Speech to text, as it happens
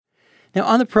Now,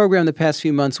 on the program the past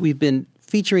few months, we've been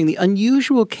featuring the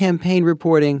unusual campaign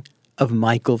reporting of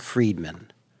Michael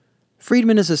Friedman.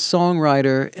 Friedman is a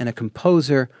songwriter and a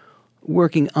composer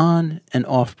working on and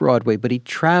off Broadway, but he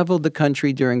traveled the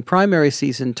country during primary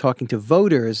season talking to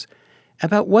voters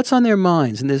about what's on their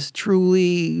minds in this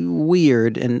truly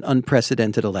weird and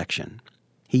unprecedented election.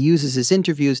 He uses his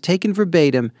interviews taken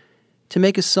verbatim to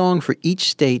make a song for each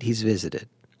state he's visited.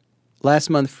 Last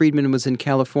month, Friedman was in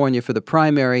California for the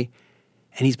primary,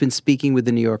 and he's been speaking with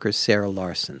the New Yorker's Sarah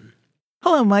Larson.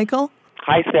 Hello, Michael.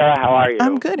 Hi, Sarah. How are you?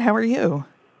 I'm good. How are you?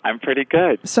 I'm pretty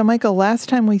good. So, Michael, last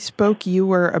time we spoke, you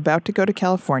were about to go to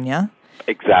California.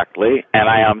 Exactly. And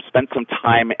I spent some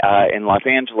time in Los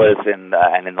Angeles and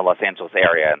in the Los Angeles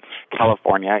area. And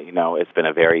California, it's been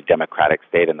a very Democratic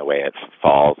state in the way it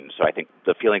falls. And so I think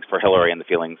the feelings for Hillary and the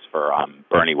feelings for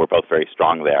Bernie were both very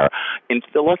strong there. In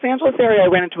the Los Angeles area, I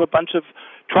ran into a bunch of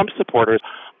Trump supporters.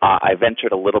 I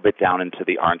ventured a little bit down into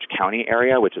the Orange County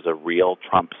area, which is a real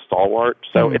Trump stalwart.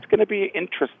 So it's going to be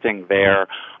interesting there.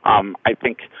 I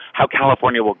think how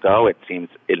California will go, it seems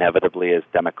inevitably is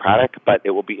Democratic, but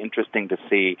it will be interesting to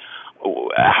see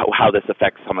how this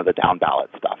affects some of the down ballot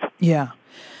stuff. Yeah.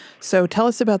 So tell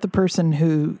us about the person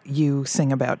who you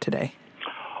sing about today.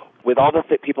 With all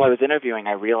the people I was interviewing,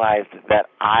 I realized that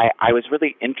I was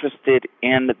really interested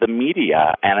in the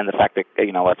media and in the fact that,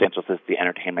 Los Angeles is the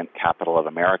entertainment capital of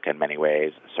America in many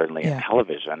ways, certainly in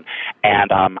television.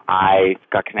 And I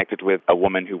got connected with a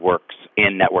woman who works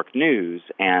in network news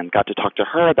and got to talk to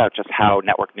her about just how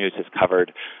network news has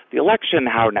covered the election,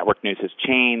 how network news has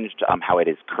changed, how it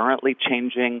is currently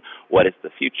changing, what is the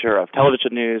future of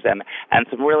television news, and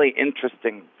some really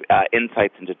interesting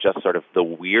insights into just sort of the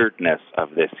weirdness of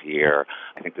this year.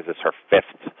 I think this is her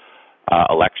fifth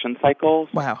election cycle.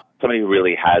 Wow. Somebody who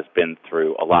really has been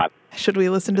through a lot. Should we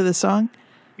listen to the song?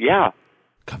 Yeah.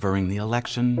 Covering the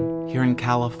election here in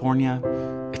California,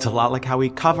 it's a lot like how we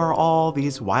cover all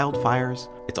these wildfires.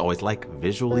 It's always like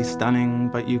visually stunning,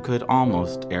 but you could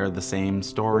almost air the same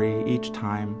story each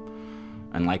time.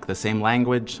 And like the same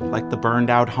language, like the burned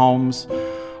out homes,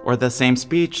 or the same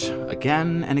speech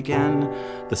again and again.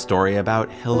 The story about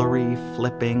Hillary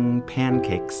flipping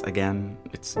pancakes again.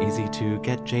 It's easy to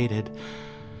get jaded.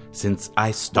 Since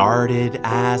I started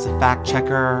as a fact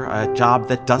checker, a job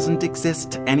that doesn't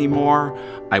exist anymore,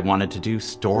 I wanted to do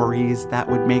stories that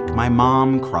would make my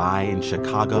mom cry in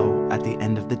Chicago at the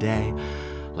end of the day.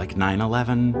 Like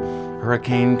 9/11,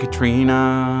 Hurricane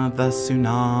Katrina, the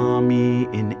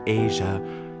tsunami in Asia.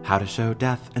 How to show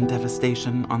death and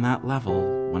devastation on that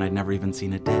level when I'd never even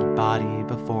seen a dead body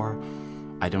before.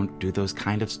 I don't do those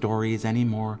kind of stories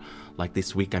anymore. Like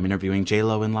this week I'm interviewing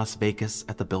J-Lo in Las Vegas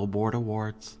at the Billboard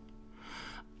Awards.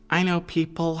 I know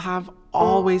people have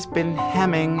always been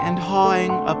hemming and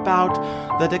hawing about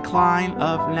the decline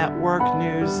of network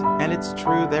news, and it's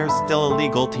true they're still a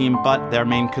legal team, but their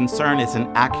main concern isn't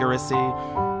accuracy.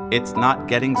 It's not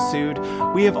getting sued.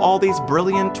 We have all these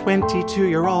brilliant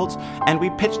 22-year-olds, and we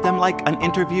pitch them like an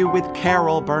interview with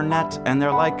Carol Burnett, and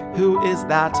they're like, who is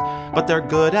that? But they're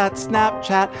good at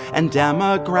Snapchat and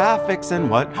demographics and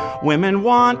what women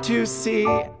want to see.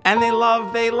 And they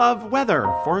love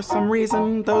weather. For some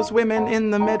reason, those women in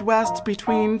the Midwest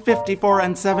between 54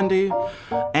 and 70.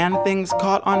 And things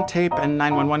caught on tape and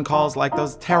 911 calls like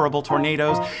those terrible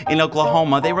tornadoes in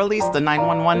Oklahoma. They released the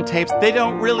 911 tapes. They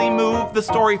don't really move the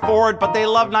story forward, but they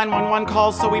love 911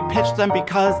 calls, so we pitched them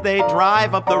because they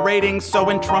drive up the ratings. So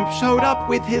when Trump showed up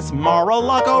with his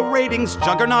Mar-a-Lago ratings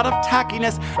juggernaut of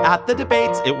tackiness at the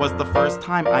debates, it was the first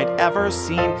time I'd ever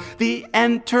seen the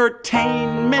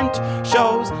entertainment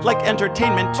shows like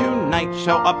Entertainment Tonight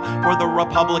show up for the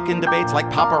Republican debates like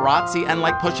paparazzi and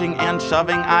like pushing and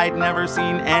shoving. I'd never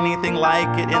seen anything like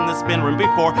it in the spin room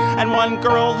before. And one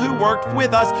girl who worked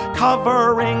with us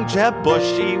covering Jeb Bush,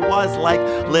 she was like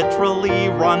literally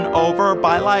run over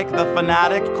by like the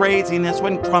fanatic craziness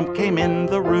when Trump came in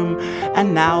the room.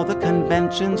 And now the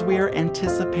conventions, we're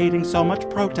anticipating so much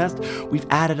protest. We've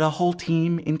added a whole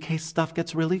team in case stuff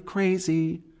gets really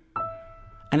crazy.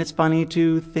 And it's funny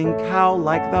to think how,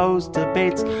 like those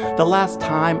debates the last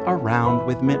time around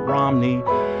with Mitt Romney,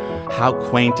 how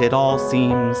quaint it all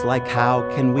seems, like how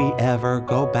can we ever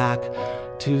go back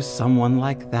to someone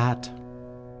like that?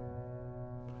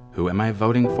 Who am I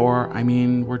voting for? I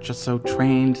mean, we're just so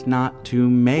trained not to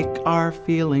make our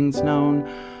feelings known,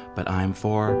 but I'm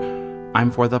for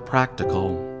the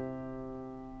practical.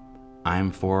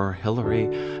 I'm for Hillary,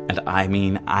 and I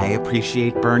mean, I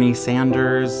appreciate Bernie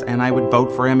Sanders, and I would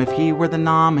vote for him if he were the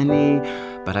nominee,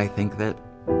 but I think that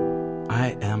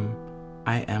I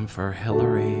am for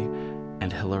Hillary,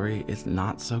 and Hillary is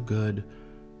not so good.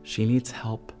 She needs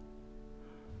help.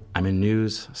 I'm in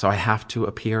news, so I have to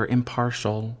appear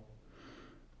impartial.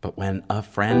 But when a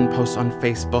friend posts on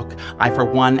Facebook, I for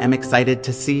one am excited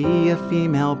to see a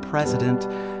female president,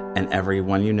 and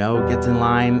everyone you know gets in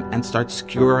line and starts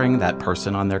skewering that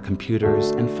person on their computers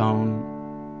and phone.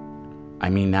 I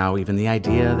mean, now even the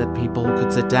idea that people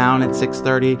could sit down at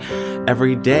 6:30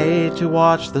 every day to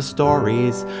watch the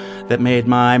stories that made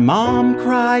my mom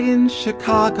cry in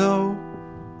Chicago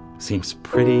seems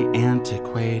pretty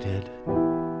antiquated.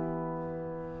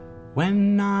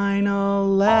 When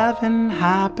 9/11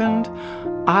 happened,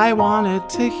 I wanted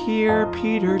to hear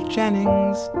Peter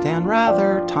Jennings, Dan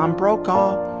Rather, Tom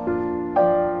Brokaw.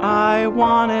 I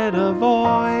wanted a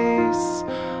voice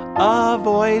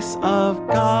of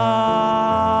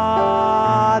God.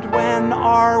 When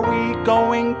are we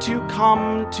going to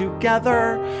come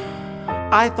together?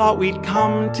 I thought we'd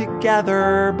come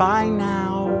together by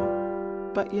now.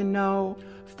 But you know,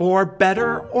 for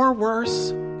better or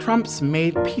worse, Trump's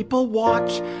made people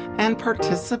watch and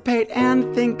participate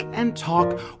and think and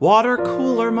talk. Water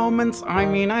cooler moments. I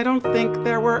mean, I don't think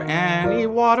there were any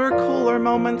water cooler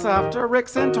moments after Rick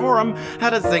Santorum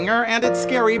had a zinger, and it's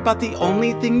scary, but the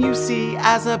only thing you see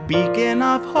as a beacon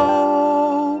of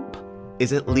hope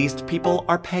is at least people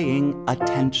are paying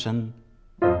attention.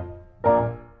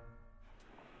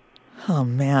 Oh,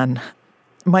 man.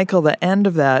 Michael, the end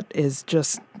of that is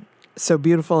just so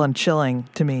beautiful and chilling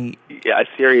to me. Yeah, a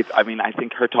series. I mean, I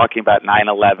think her talking about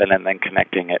 9/11 and then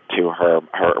connecting it to her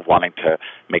wanting to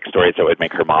make stories that would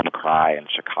make her mom cry in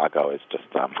Chicago is just,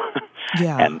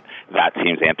 Yeah. And that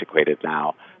seems antiquated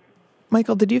now.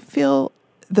 Michael, did you feel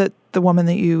that the woman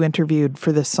that you interviewed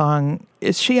for this song,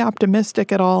 is she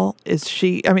optimistic at all? Is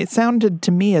she, I mean, it sounded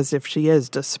to me as if she is,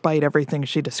 despite everything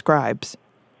she describes.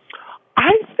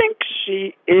 I think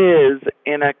she is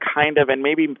in a kind of, and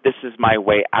maybe this is my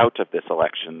way out of this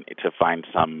election to find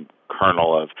some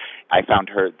kernel of, I found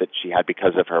her that she had,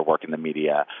 because of her work in the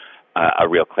media, a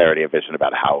real clarity of vision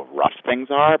about how rough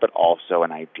things are, but also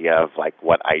an idea of like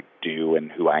what I do and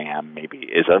who I am maybe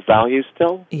is of value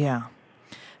still. Yeah.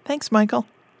 Thanks, Michael.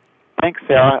 Thanks,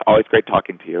 Sarah. Always great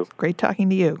talking to you. Great talking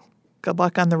to you. Good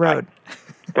luck on the road. Bye.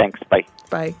 Thanks. Bye.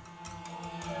 Bye.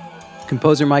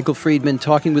 Composer Michael Friedman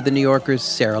talking with the New Yorker's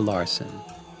Sarah Larson.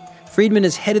 Friedman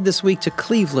is headed this week to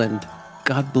Cleveland,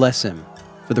 God bless him,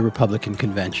 for the Republican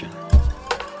convention.